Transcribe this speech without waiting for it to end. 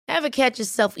Ever catch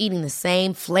yourself eating the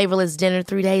same flavorless dinner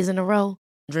 3 days in a row?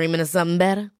 Dreaming of something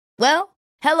better? Well,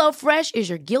 HelloFresh is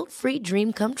your guilt-free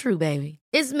dream come true, baby.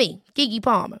 It's me, Keke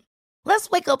Palmer. Let's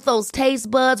wake up those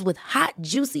taste buds with hot,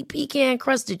 juicy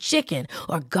pecan-crusted chicken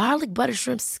or garlic butter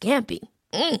shrimp scampi.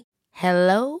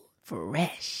 Hello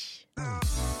Fresh.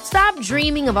 Stop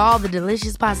dreaming of all the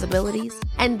delicious possibilities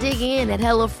and dig in at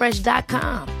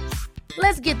HelloFresh.com.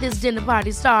 Let's get this dinner party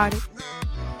started.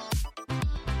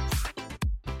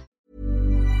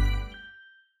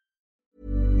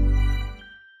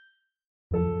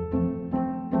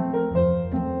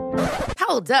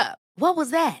 Hold up. What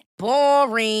was that?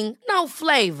 Boring. No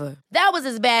flavor. That was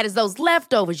as bad as those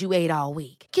leftovers you ate all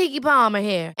week. Keke Palmer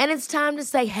here, and it's time to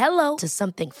say hello to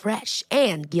something fresh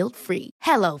and guilt-free.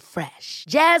 Hello Fresh.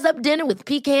 Jazz up dinner with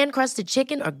pecan-crusted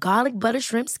chicken or garlic butter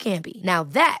shrimp scampi. Now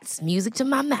that's music to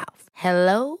my mouth.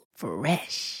 Hello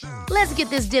Fresh. Let's get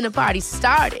this dinner party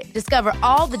started. Discover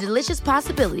all the delicious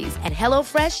possibilities at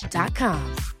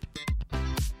HelloFresh.com.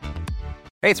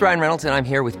 Hey, it's Ryan Reynolds, and I'm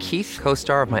here with Keith,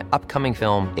 co-star of my upcoming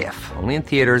film, If, only in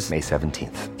theaters May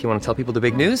 17th. Do you want to tell people the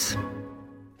big news?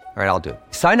 All right, I'll do it.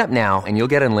 Sign up now and you'll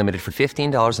get unlimited for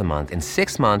 $15 a month and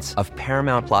 6 months of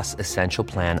Paramount Plus Essential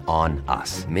Plan on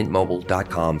us.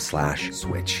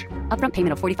 MintMobile.com/switch. Upfront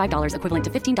payment of $45 equivalent to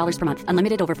 $15 per month.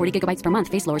 Unlimited over 40 gigabytes per month.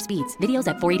 Face lower speeds. Videos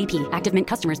at 480p. Active Mint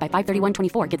customers by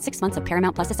 531.24 get 6 months of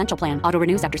Paramount Plus Essential Plan. Auto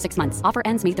renews after 6 months. Offer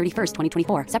ends May 31st,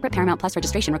 2024. Separate Paramount Plus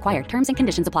registration required. Terms and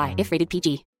conditions apply if rated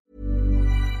PG.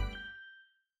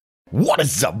 What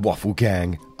is up, Waffle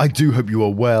Gang? I do hope you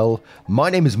are well. My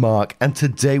name is Mark, and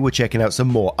today we're checking out some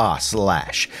more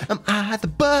r/Am I the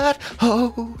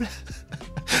butthole?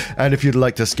 And if you'd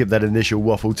like to skip that initial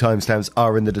waffle, timestamps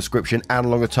are in the description and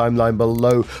along a timeline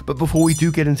below. But before we do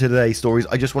get into today's stories,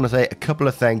 I just want to say a couple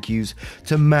of thank yous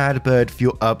to Madbird for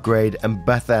your upgrade and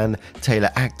Bethan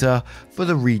Taylor Actor for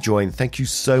the rejoin. Thank you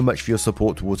so much for your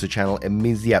support towards the channel. It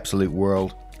means the absolute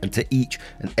world. And to each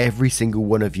and every single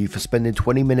one of you for spending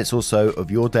 20 minutes or so of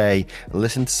your day and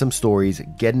listening to some stories,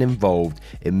 getting involved,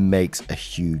 it makes a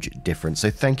huge difference.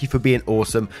 So thank you for being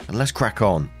awesome, and let's crack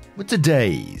on with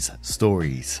today's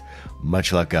stories.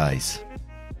 Much luck, guys.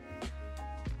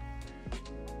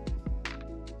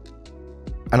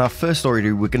 And our first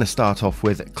story, we're going to start off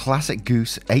with Classic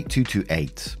Goose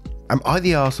 8228. Am I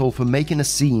the arsehole for making a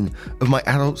scene of my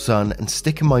adult son and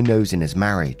sticking my nose in his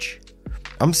marriage?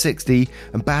 I'm 60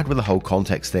 and bad with the whole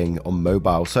context thing on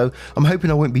mobile, so I'm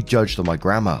hoping I won't be judged on my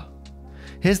grammar.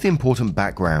 Here's the important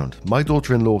background. My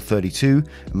daughter-in-law, 32,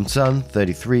 and son,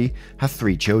 33, have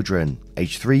 3 children,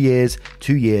 aged 3 years,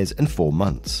 2 years, and 4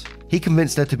 months. He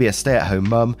convinced her to be a stay-at-home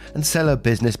mum and sell her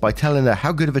business by telling her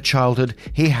how good of a childhood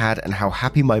he had and how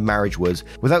happy my marriage was,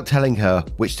 without telling her,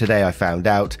 which today I found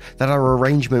out, that our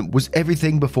arrangement was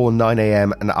everything before 9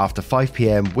 AM and after 5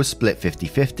 PM was split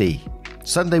 50-50.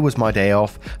 Sunday was my day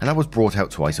off, and I was brought out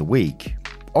twice a week.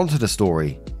 On to the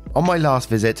story. On my last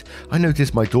visit, I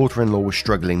noticed my daughter-in-law was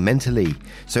struggling mentally,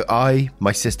 so I,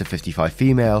 my sister 55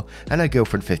 female, and her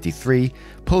girlfriend 53,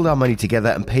 pulled our money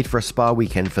together and paid for a spa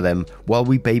weekend for them while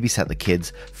we babysat the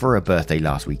kids for her birthday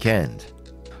last weekend.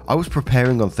 I was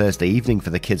preparing on Thursday evening for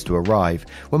the kids to arrive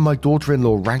when my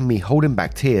daughter-in-law rang me holding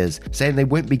back tears, saying they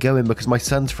won't be going because my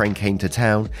son's friend came to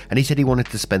town and he said he wanted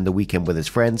to spend the weekend with his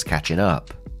friends catching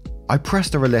up. I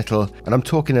pressed her a little, and I'm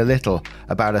talking a little,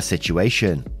 about her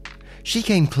situation. She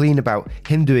came clean about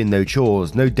him doing no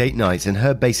chores, no date nights, and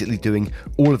her basically doing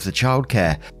all of the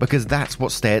childcare because that's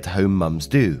what stay-at-home mums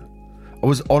do. I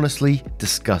was honestly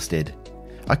disgusted.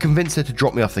 I convinced her to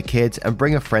drop me off the kids and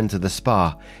bring a friend to the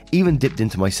spa, even dipped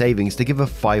into my savings to give her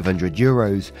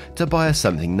 €500 to buy her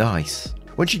something nice.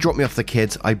 When she dropped me off the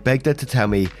kids, I begged her to tell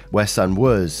me where son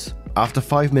was. After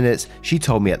 5 minutes, she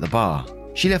told me at the bar.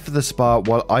 She left for the spa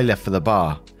while I left for the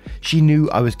bar. She knew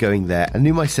I was going there and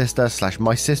knew my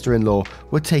sister/my sister-in-law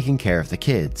were taking care of the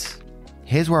kids.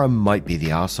 Here's where I might be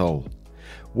the arsehole.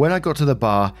 When I got to the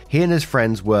bar, he and his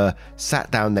friends were sat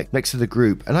down next to the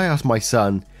group, and I asked my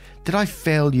son, "Did I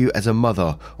fail you as a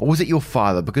mother, or was it your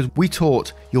father? Because we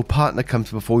taught your partner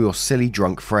comes before your silly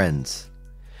drunk friends."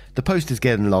 The post is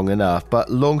getting long enough,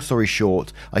 but long story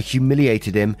short, I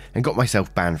humiliated him and got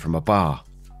myself banned from a bar.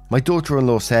 My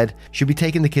daughter-in-law said she'll be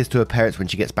taking the kids to her parents when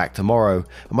she gets back tomorrow,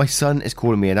 and my son is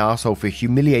calling me an arsehole for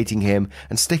humiliating him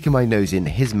and sticking my nose in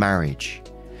his marriage.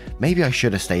 Maybe I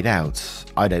should have stayed out.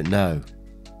 I don't know.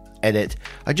 Edit.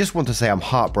 I just want to say I'm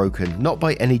heartbroken, not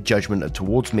by any judgment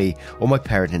towards me or my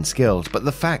parenting skills, but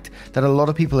the fact that a lot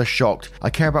of people are shocked I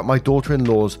care about my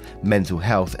daughter-in-law's mental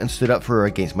health and stood up for her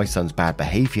against my son's bad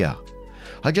behaviour.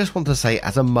 I just want to say,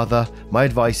 as a mother, my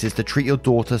advice is to treat your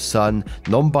daughter, son,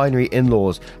 non-binary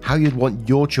in-laws how you'd want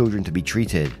your children to be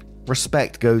treated.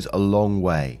 Respect goes a long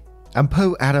way. And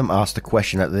Poe Adam asked a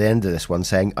question at the end of this one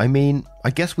saying, I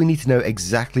guess we need to know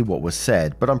exactly what was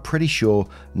said, but I'm pretty sure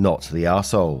not the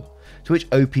arsehole. To which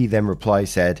OP then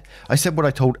said, I said what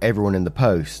I told everyone in the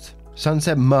post. Son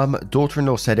said, Mum,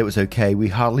 daughter-in-law said it was okay, we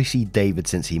hardly see David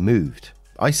since he moved.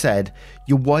 I said,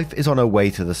 your wife is on her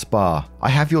way to the spa. I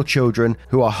have your children,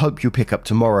 who I hope you pick up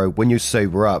tomorrow when you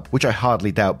sober up, which I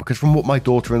hardly doubt because from what my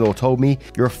daughter-in-law told me,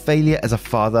 you're a failure as a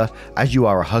father as you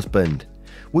are a husband.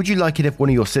 Would you like it if one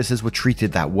of your sisters were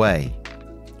treated that way?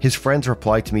 His friends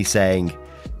replied to me saying,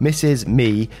 Mrs.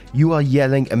 Me, you are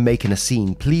yelling and making a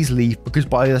scene. Please leave because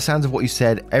by the sounds of what you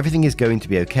said, everything is going to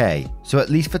be okay. So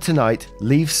at least for tonight,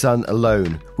 leave Son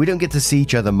alone. We don't get to see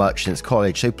each other much since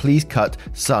college, so please cut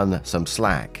Son some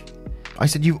slack. I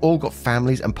said you've all got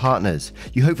families and partners.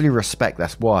 You hopefully respect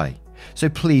that's why. So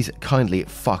please kindly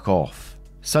fuck off.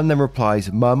 Son then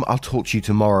replies, Mum, I'll talk to you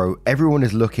tomorrow. Everyone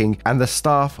is looking and the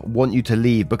staff want you to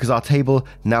leave because our table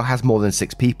now has more than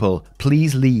 6 people.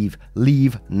 Please leave.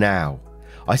 Leave now.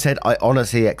 I said I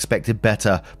honestly expected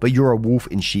better, but you're a wolf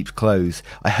in sheep's clothes.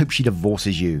 I hope she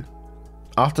divorces you.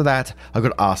 After that, I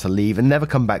got asked to leave and never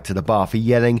come back to the bar for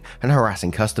yelling and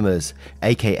harassing customers,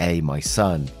 aka my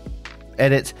son.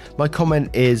 Edit, my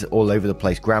comment is all over the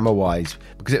place grammar-wise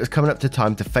because it was coming up to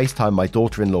time to FaceTime my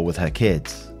daughter-in-law with her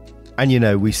kids. And you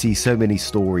know, we see so many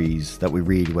stories that we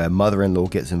read where mother-in-law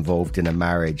gets involved in a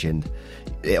marriage and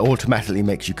it automatically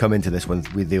makes you come into this one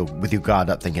with your guard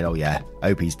up thinking, oh yeah,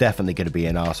 Opie's definitely going to be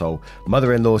an arsehole.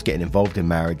 Mother-in-laws getting involved in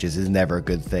marriages is never a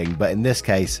good thing. But in this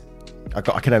case, I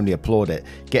can only applaud it.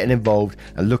 Getting involved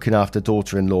and looking after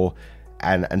daughter-in-law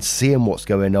and seeing what's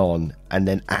going on and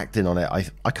then acting on it,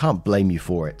 I can't blame you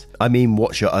for it. I mean,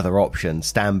 what's your other option?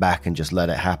 Stand back and just let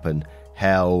it happen?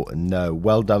 Hell no.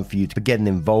 Well done for you for getting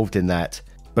involved in that.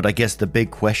 But I guess the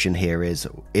big question here is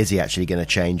he actually going to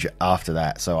change after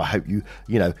that? So I hope you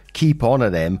keep on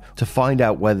at him to find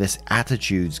out where this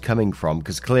attitude's coming from,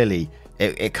 because clearly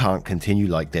it can't continue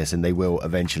like this and they will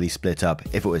eventually split up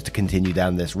if it was to continue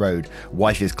down this road.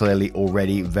 Wife is clearly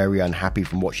already very unhappy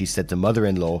from what she said to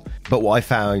mother-in-law. But what I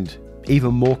found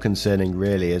even more concerning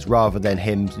really is rather than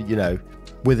him,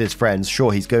 with his friends,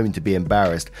 sure, he's going to be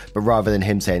embarrassed, but rather than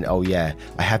him saying, oh yeah,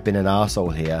 I have been an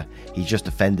arsehole here, he's just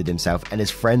defended himself and his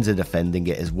friends are defending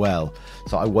it as well.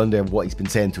 So I wonder what he's been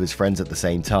saying to his friends at the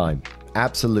same time.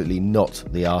 Absolutely not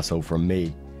the arsehole from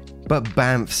me. But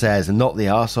Banff says, not the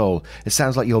arsehole. It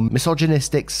sounds like your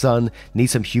misogynistic son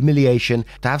needs some humiliation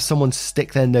to have someone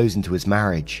stick their nose into his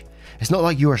marriage. It's not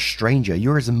like you're a stranger,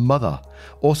 you're his mother.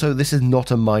 Also, this is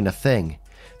not a minor thing.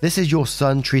 This is your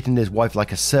son treating his wife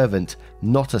like a servant,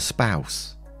 not a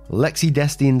spouse. Lexi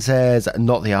Destine says,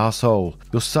 not the arsehole.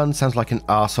 Your son sounds like an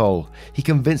arsehole. He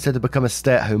convinced her to become a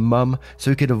stay-at-home mum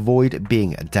so he could avoid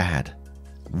being a dad.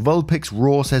 Vulpix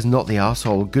Raw says, not the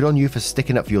arsehole. Good on you for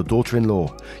sticking up for your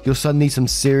daughter-in-law. Your son needs some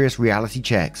serious reality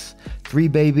checks. 3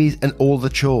 babies and all the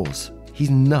chores. He's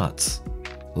nuts.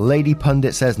 Lady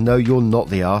Pundit says, no, you're not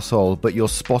the arsehole, but you're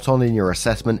spot on in your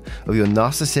assessment of your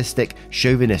narcissistic,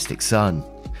 chauvinistic son.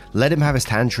 Let him have his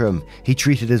tantrum. He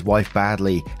treated his wife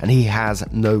badly, and he has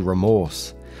no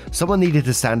remorse. Someone needed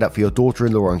to stand up for your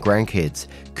daughter-in-law and grandkids.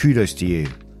 Kudos to you.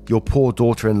 Your poor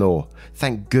daughter-in-law.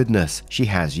 Thank goodness she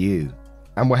has you.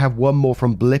 And we'll have one more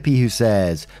from Blippy who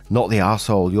says, not the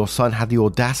arsehole. Your son had the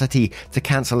audacity to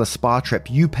cancel a spa trip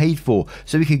you paid for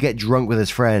so he could get drunk with his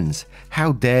friends.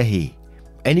 How dare he?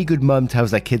 Any good mum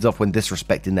tells their kids off when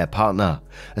disrespecting their partner,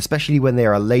 especially when they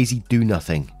are a lazy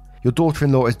do-nothing. Your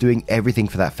daughter-in-law is doing everything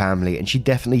for that family and she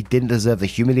definitely didn't deserve the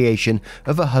humiliation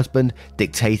of her husband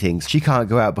dictating she can't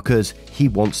go out because he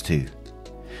wants to.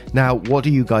 Now, what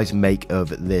do you guys make of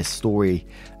this story?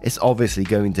 It's obviously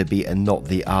going to be a not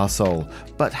the arsehole,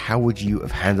 but how would you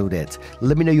have handled it?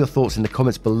 Let me know your thoughts in the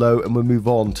comments below and we'll move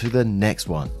on to the next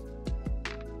one.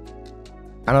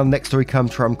 And our next story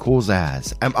comes from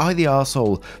Corzaz. Am I the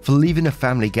arsehole for leaving a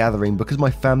family gathering because my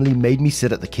family made me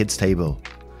sit at the kids' table?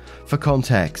 For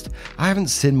context, I haven't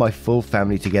seen my full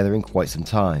family together in quite some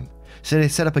time, so they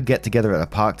set up a get-together at a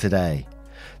park today.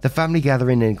 The family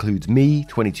gathering includes me,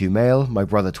 22 male, my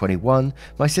brother 21,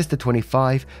 my sister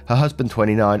 25, her husband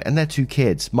 29, and their 2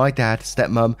 kids, my dad,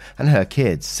 stepmom, and her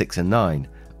kids, 6 and 9,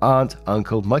 aunt,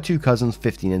 uncle, my 2 cousins,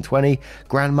 15 and 20,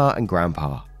 grandma and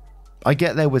grandpa. I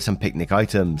get there with some picnic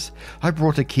items. I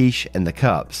brought a quiche and the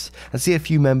cups, and see a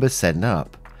few members setting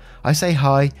up. I say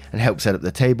hi and help set up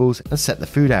the tables and set the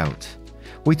food out.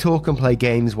 We talk and play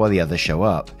games while the others show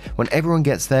up. When everyone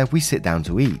gets there, we sit down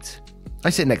to eat. I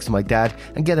sit next to my dad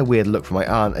and get a weird look from my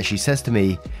aunt as she says to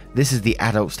me, "This is the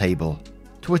adults table."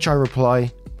 To which I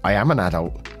reply, "I am an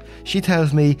adult." She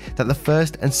tells me that the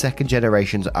first and second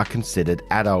generations are considered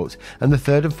adult, and the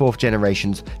third and fourth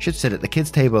generations should sit at the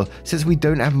kids' table since we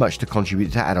don't have much to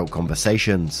contribute to adult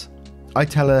conversations. I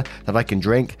tell her that I can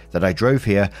drink, that I drove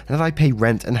here, and that I pay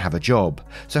rent and have a job.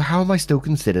 So how am I still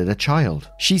considered a child?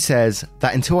 She says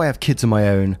that until I have kids of my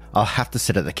own, I'll have to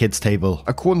sit at the kids' table.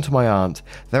 According to my aunt,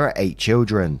 there are 8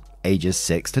 children, ages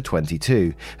 6 to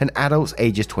 22, and adults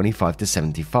ages 25 to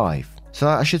 75. So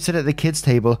that I should sit at the kids'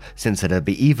 table since it'd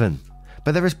be even.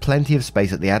 But there is plenty of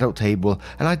space at the adult table,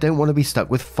 and I don't want to be stuck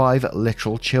with 5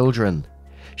 literal children.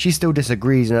 She still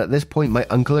disagrees, and at this point my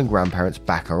uncle and grandparents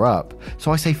back her up.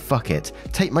 So I say fuck it,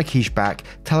 take my quiche back,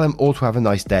 tell them all to have a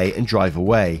nice day and drive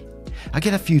away. I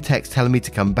get a few texts telling me to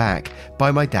come back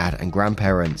by my dad and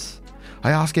grandparents.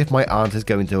 I ask if my aunt is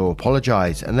going to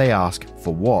apologise, and they ask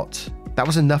for what. That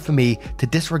was enough for me to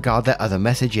disregard their other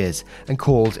messages and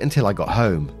calls until I got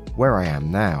home, where I am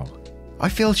now. I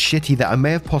feel shitty that I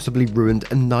may have possibly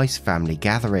ruined a nice family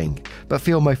gathering, but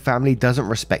feel my family doesn't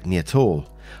respect me at all.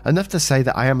 Enough to say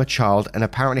that I am a child and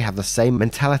apparently have the same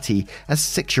mentality as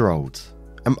 6-year-olds.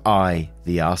 Am I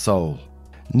the arsehole?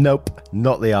 Nope,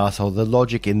 not the arsehole. The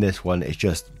logic in this one is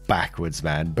just backwards,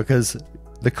 man, because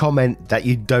the comment that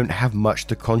you don't have much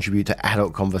to contribute to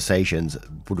adult conversations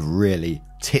would really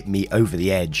tip me over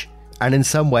the edge. And in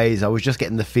some ways, I was just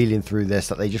getting the feeling through this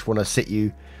that they just want to sit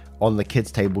you on the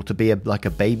kids' table to be like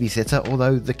a babysitter,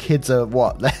 although the kids are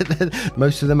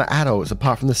most of them are adults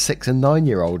apart from the 6 and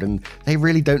 9-year-old, and they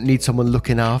really don't need someone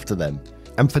looking after them.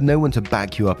 And for no one to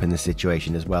back you up in this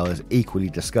situation as well is equally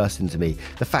disgusting to me.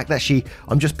 The fact that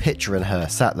I'm just picturing her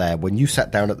sat there when you sat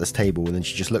down at this table, and then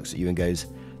she just looks at you and goes,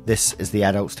 "This is the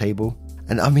adults' table."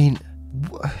 And I mean,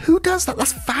 who does that?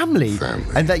 That's family.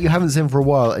 And that you haven't seen for a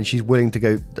while, and she's willing to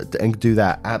go and do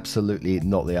that. Absolutely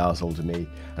not the arsehole to me.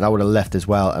 And I would have left as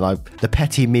well, and the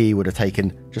petty me would have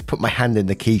just put my hand in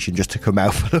the quiche and just took a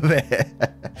mouthful of it.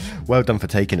 Well done for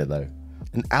taking it though.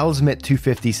 And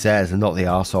Alsmit250 says, "Not the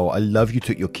arsehole, I love you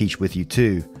took your quiche with you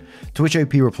too." To which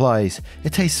OP replies,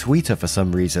 "It tastes sweeter for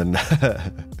some reason."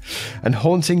 And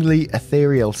Hauntingly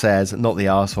Ethereal says, "Not the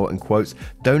arsehole," and quotes,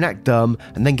 "Don't act dumb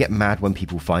and then get mad when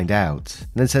people find out." And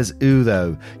then says, "Ooh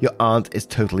though, your aunt is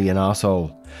totally an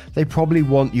arsehole. They probably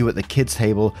want you at the kids'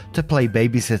 table to play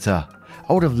babysitter.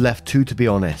 I would have left too, to be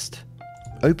honest."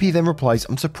 OP then replies,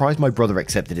 "I'm surprised my brother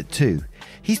accepted it too.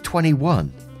 He's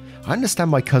 21. I understand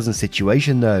my cousin's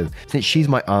situation though, since she's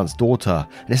my aunt's daughter,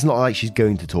 and it's not like she's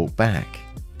going to talk back.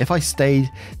 If I stayed,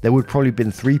 there would probably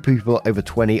been 3 people over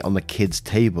 20 on the kids'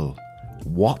 table."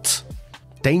 What?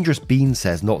 Dangerous Bean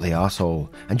says, "Not the arsehole,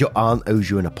 and your aunt owes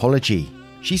you an apology.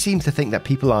 She seems to think that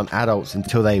people aren't adults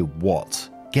until they what?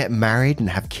 Get married and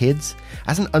have kids?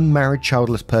 As an unmarried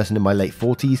childless person in my late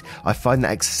 40s, I find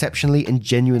that exceptionally and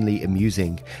genuinely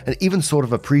amusing, and even sort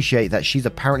of appreciate that she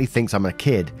apparently thinks I'm a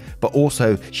kid, but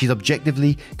also she's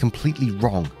objectively completely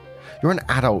wrong. You're an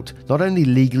adult, not only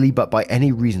legally but by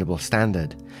any reasonable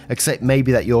standard, except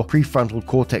maybe that your prefrontal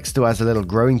cortex still has a little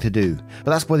growing to do,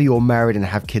 but that's whether you're married and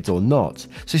have kids or not,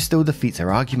 so still defeats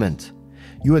her argument.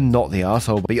 You are not the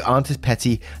arsehole, but your aunt is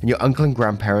petty and your uncle and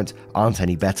grandparents aren't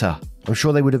any better. I'm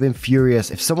sure they would have been furious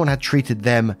if someone had treated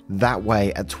them that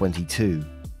way at 22.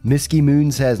 Misky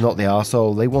Moon says, "Not the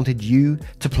arsehole, they wanted you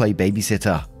to play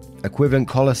babysitter." Equivalent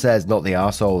Collar says, "Not the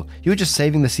arsehole, you were just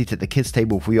saving the seat at the kids'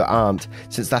 table for your aunt,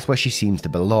 since that's where she seems to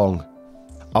belong."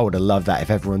 I would have loved that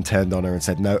if everyone turned on her and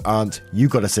said, "No, aunt, you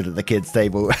gotta sit at the kids'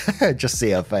 table." Just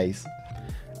see her face.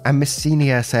 And Miss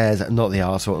Senior says, "Not the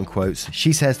arsehole," in quotes.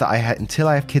 She says that until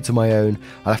I have kids of my own,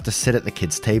 I'll have to sit at the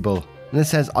kids' table. And then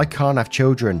says, "I can't have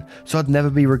children, so I'd never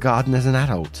be regarded as an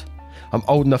adult. I'm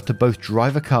old enough to both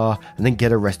drive a car and then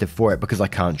get arrested for it because I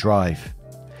can't drive."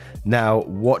 Now,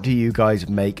 what do you guys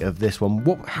make of this one?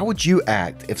 How would you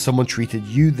act if someone treated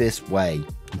you this way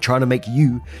and trying to make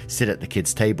you sit at the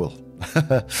kids' table?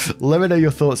 Let me know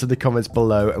your thoughts in the comments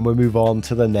below, and we'll move on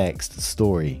to the next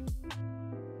story.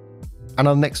 And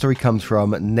our next story comes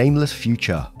from Nameless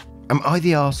Future. "Am I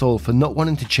the arsehole for not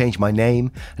wanting to change my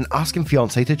name and asking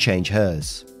fiancé to change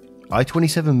hers? I,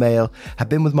 27 male, have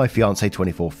been with my fiancé,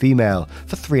 24 female,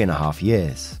 for 3.5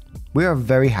 years. We are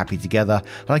very happy together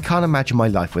and I can't imagine my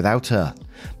life without her.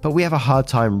 But we have a hard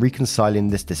time reconciling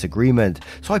this disagreement,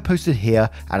 so I posted here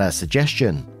at her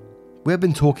suggestion. We have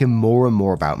been talking more and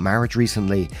more about marriage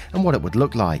recently and what it would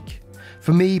look like.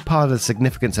 For me, part of the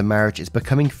significance of marriage is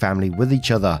becoming family with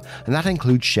each other, and that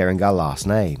includes sharing our last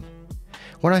name.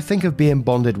 When I think of being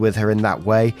bonded with her in that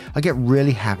way, I get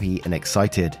really happy and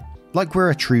excited, like we're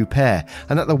a true pair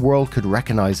and that the world could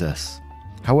recognize us.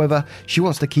 However, she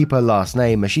wants to keep her last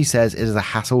name as she says it is a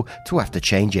hassle to have to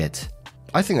change it.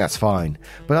 I think that's fine,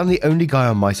 but I'm the only guy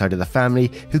on my side of the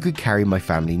family who could carry my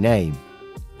family name.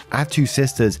 I have 2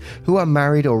 sisters who are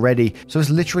married already, so it's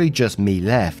literally just me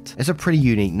left. It's a pretty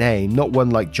unique name, not one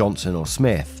like Johnson or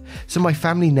Smith, so my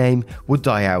family name would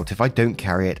die out if I don't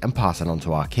carry it and pass it on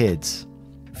to our kids.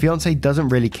 Fiancé doesn't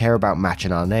really care about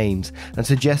matching our names and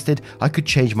suggested I could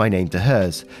change my name to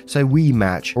hers, so we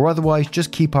match or otherwise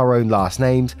just keep our own last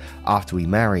names after we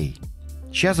marry.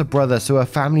 She has a brother, so her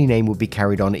family name would be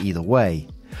carried on either way.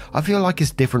 I feel like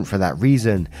it's different for that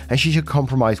reason, and she should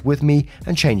compromise with me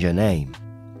and change her name.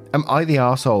 Am I the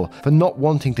arsehole for not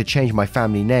wanting to change my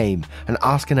family name and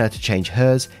asking her to change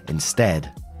hers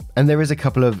instead? And there is a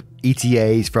couple of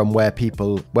ETAs from where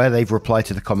they've replied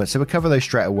to the comments, so we'll cover those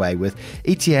straight away with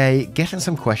ETA getting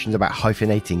some questions about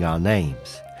hyphenating our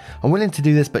names. I'm willing to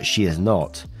do this, but she is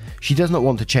not. She does not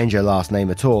want to change her last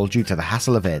name at all due to the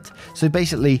hassle of it, so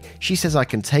basically she says I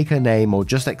can take her name or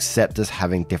just accept us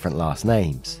having different last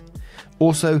names.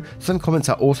 Also, some comments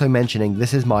are also mentioning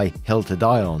this is my hill to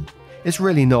die on. It's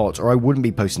really not, or I wouldn't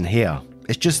be posting here.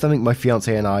 It's just something my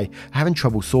fiancé and I are having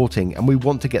trouble sorting, and we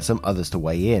want to get some others to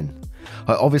weigh in.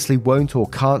 I obviously won't or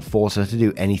can't force her to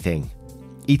do anything.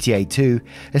 ETA 2,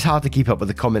 it's hard to keep up with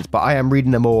the comments, but I am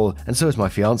reading them all, and so is my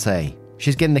fiancé.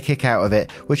 She's getting a kick out of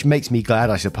it, which makes me glad,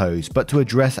 I suppose, but to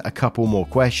address a couple more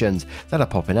questions that are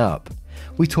popping up.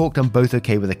 We talked, I'm both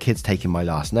okay with the kids taking my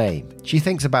last name. She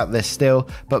thinks about this still,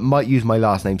 but might use my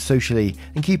last name socially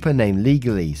and keep her name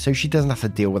legally so she doesn't have to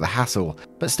deal with the hassle,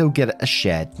 but still get a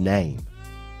shared name.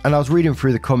 And I was reading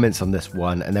through the comments on this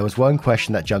one, and there was one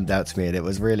question that jumped out to me, and it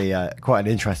was really quite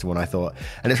an interesting one, I thought.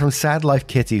 And it's from Sad Life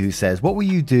Kitty, who says, what will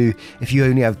you do if you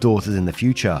only have daughters in the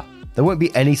future? There won't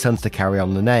be any sons to carry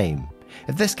on the name.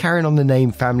 If this carrying on the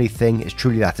name family thing is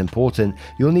truly that important,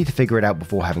 you'll need to figure it out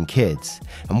before having kids.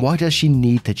 And why does she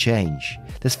need to change?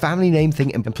 This family name thing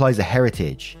implies a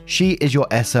heritage. She is your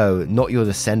SO, not your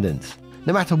descendant.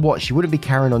 No matter what, she wouldn't be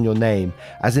carrying on your name,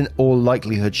 as in all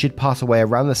likelihood she'd pass away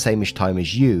around the same-ish time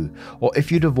as you, or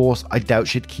if you divorce, I doubt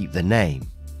she'd keep the name.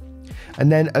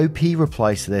 And then OP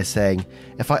replies to this saying,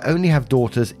 if I only have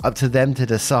daughters, up to them to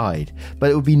decide, but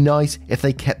it would be nice if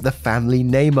they kept the family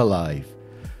name alive.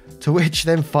 To which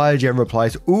then FireGem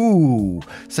replies, ooh,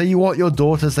 so you want your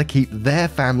daughters to keep their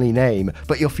family name,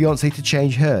 but your fiancé to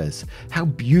change hers? How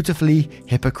beautifully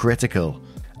hypocritical.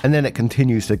 And then it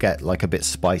continues to get like a bit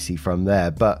spicy from there.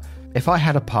 But if I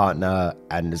had a partner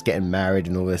and was getting married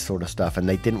and all this sort of stuff and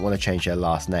they didn't want to change their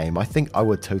last name, I think I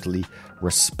would totally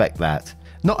respect that.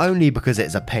 Not only because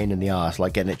it's a pain in the ass,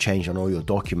 like getting it changed on all your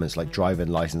documents, like driving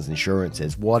license,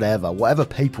 insurances, whatever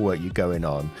paperwork you're going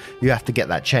on, you have to get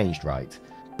that changed, right?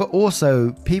 But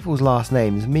also, people's last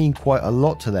names mean quite a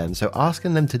lot to them, so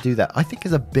asking them to do that I think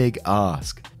is a big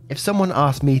ask. If someone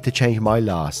asked me to change my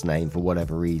last name for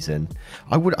whatever reason,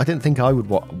 I don't think I would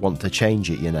want to change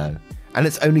it, you know. And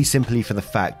it's only simply for the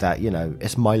fact that, you know,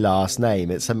 it's my last name,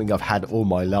 it's something I've had all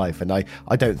my life, and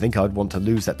I don't think I'd want to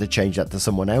lose that to change that to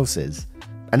someone else's.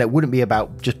 And it wouldn't be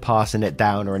about just passing it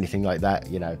down or anything like that,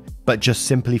 you know, but just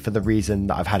simply for the reason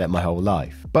that I've had it my whole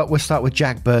life. But we'll start with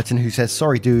Jack Burton, who says,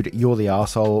 sorry dude, you're the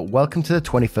arsehole. Welcome to the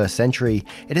 21st century.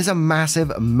 It is a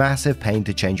massive, massive pain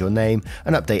to change your name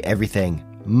and update everything.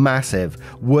 Massive.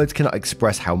 Words cannot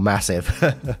express how massive.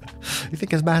 You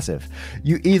think it's massive?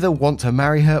 You either want to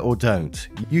marry her or don't.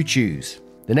 You choose.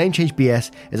 The name change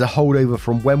BS is a holdover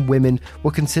from when women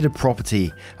were considered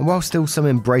property, and while still some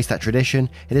embrace that tradition,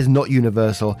 it is not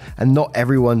universal and not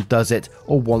everyone does it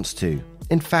or wants to.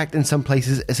 In fact, in some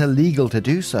places it's illegal to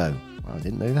do so. Well, I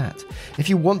didn't know that. If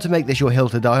you want to make this your hill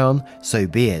to die on, so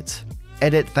be it.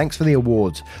 Edit, thanks for the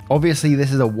awards. Obviously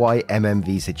this is a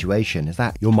YMMV situation, is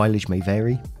that your mileage may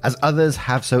vary? As others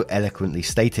have so eloquently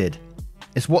stated.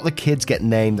 It's what the kids get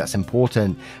named that's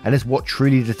important, and it's what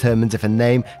truly determines if a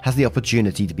name has the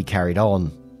opportunity to be carried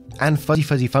on. And Fuzzy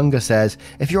Fuzzy Fungus says,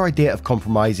 if your idea of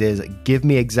compromise is, give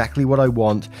me exactly what I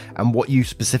want and what you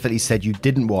specifically said you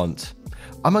didn't want,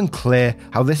 I'm unclear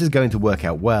how this is going to work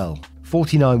out well.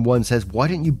 49-1 says, why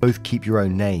don't you both keep your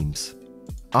own names?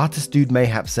 Artist Dude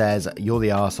Mayhap says, you're the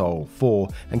arsehole for,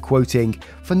 and quoting,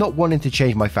 for not wanting to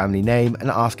change my family name and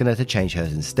asking her to change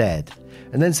hers instead.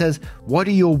 And then says, why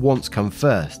do your wants come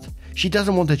first? She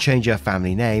doesn't want to change her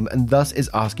family name and thus is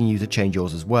asking you to change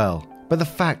yours as well. But the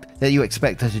fact that you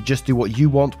expect her to just do what you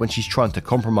want when she's trying to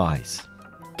compromise.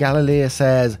 Galilea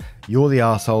says, you're the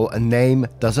arsehole, a name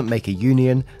doesn't make a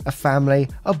union, a family,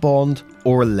 a bond,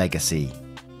 or a legacy.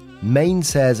 Maine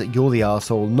says you're the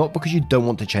arsehole not because you don't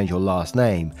want to change your last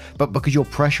name, but because you're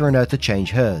pressuring her to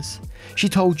change hers. She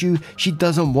told you she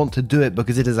doesn't want to do it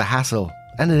because it is a hassle.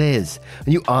 And it is,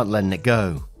 and you aren't letting it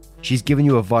go. She's given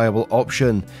you a viable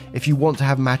option. If you want to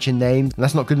have matching names,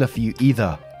 that's not good enough for you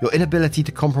either. Your inability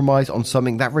to compromise on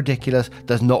something that ridiculous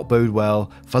does not bode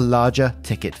well for larger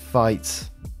ticket fights.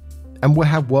 And we'll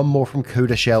have one more from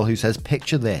Coda Shell who says,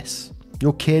 picture this.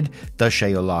 Your kid does share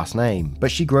your last name, but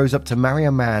she grows up to marry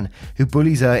a man who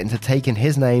bullies her into taking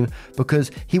his name because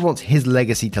he wants his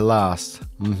legacy to last.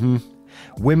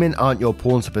 Women aren't your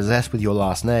pawns to possess with your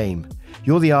last name.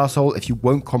 You're the arsehole if you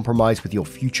won't compromise with your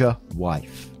future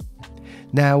wife.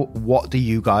 Now, what do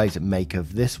you guys make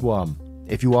of this one?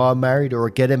 If you are married or are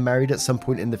getting married at some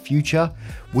point in the future,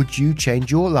 would you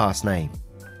change your last name?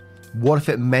 What if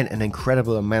it meant an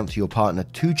incredible amount to your partner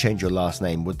to change your last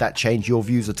name? Would that change your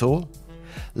views at all?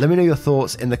 Let me know your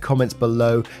thoughts in the comments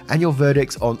below and your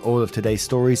verdicts on all of today's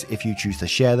stories if you choose to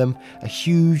share them. A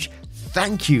huge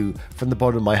thank you from the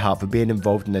bottom of my heart for being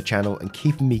involved in the channel and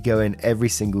keeping me going every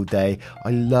single day.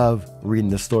 I love reading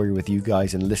the story with you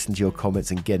guys and listening to your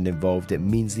comments and getting involved. It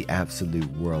means the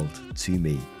absolute world to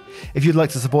me. If you'd like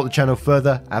to support the channel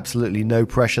further, absolutely no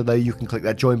pressure though, you can click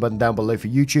that join button down below for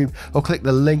YouTube or click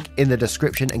the link in the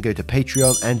description and go to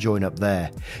Patreon and join up there.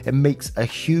 It makes a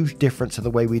huge difference to the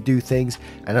way we do things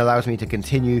and allows me to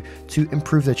continue to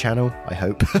improve the channel, I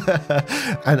hope,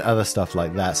 and other stuff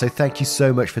like that. So thank you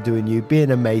so much for doing you,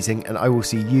 being amazing, and I will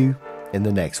see you in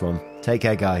the next one. Take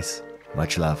care guys,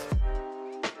 much love.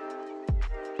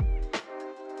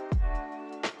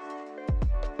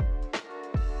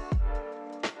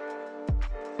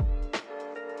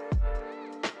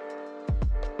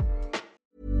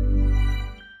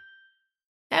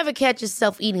 Ever catch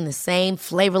yourself eating the same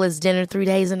flavorless dinner 3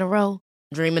 days in a row?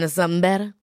 Dreaming of something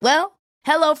better? Well,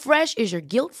 HelloFresh is your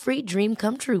guilt-free dream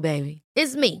come true, baby.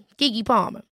 It's me, Keke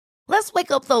Palmer. Let's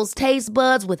wake up those taste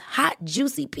buds with hot,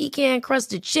 juicy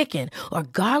pecan-crusted chicken or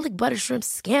garlic butter shrimp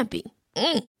scampi.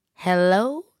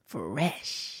 Hello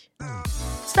Fresh.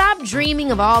 Stop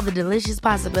dreaming of all the delicious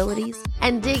possibilities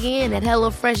and dig in at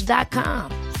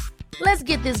HelloFresh.com. Let's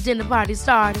get this dinner party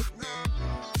started.